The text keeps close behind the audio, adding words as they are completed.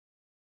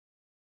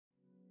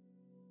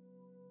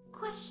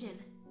question.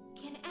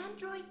 Can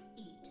androids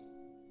eat?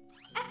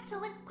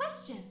 Excellent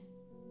question.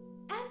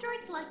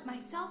 Androids like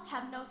myself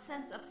have no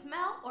sense of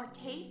smell or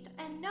taste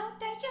and no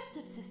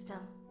digestive system.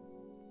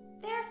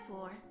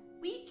 Therefore,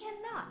 we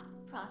cannot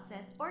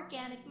process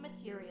organic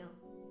material.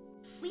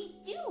 We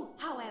do,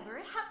 however,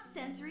 have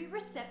sensory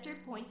receptor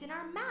points in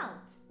our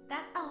mouths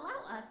that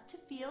allow us to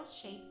feel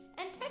shape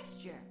and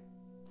texture.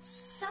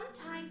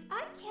 Sometimes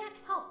I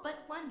can't help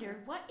but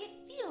wonder what it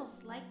feels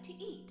like to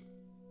eat.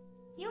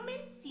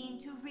 Humans seem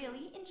to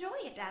really enjoy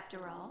it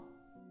after all.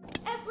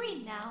 Every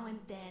now and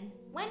then,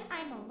 when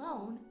I'm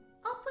alone,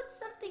 I'll put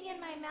something in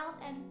my mouth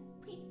and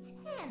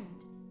pretend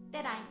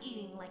that I'm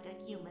eating like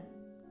a human.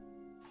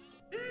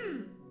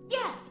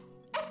 Yes,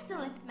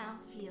 excellent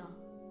mouthfeel.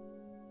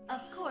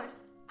 Of course,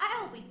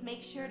 I always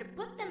make sure to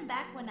put them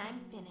back when I'm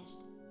finished.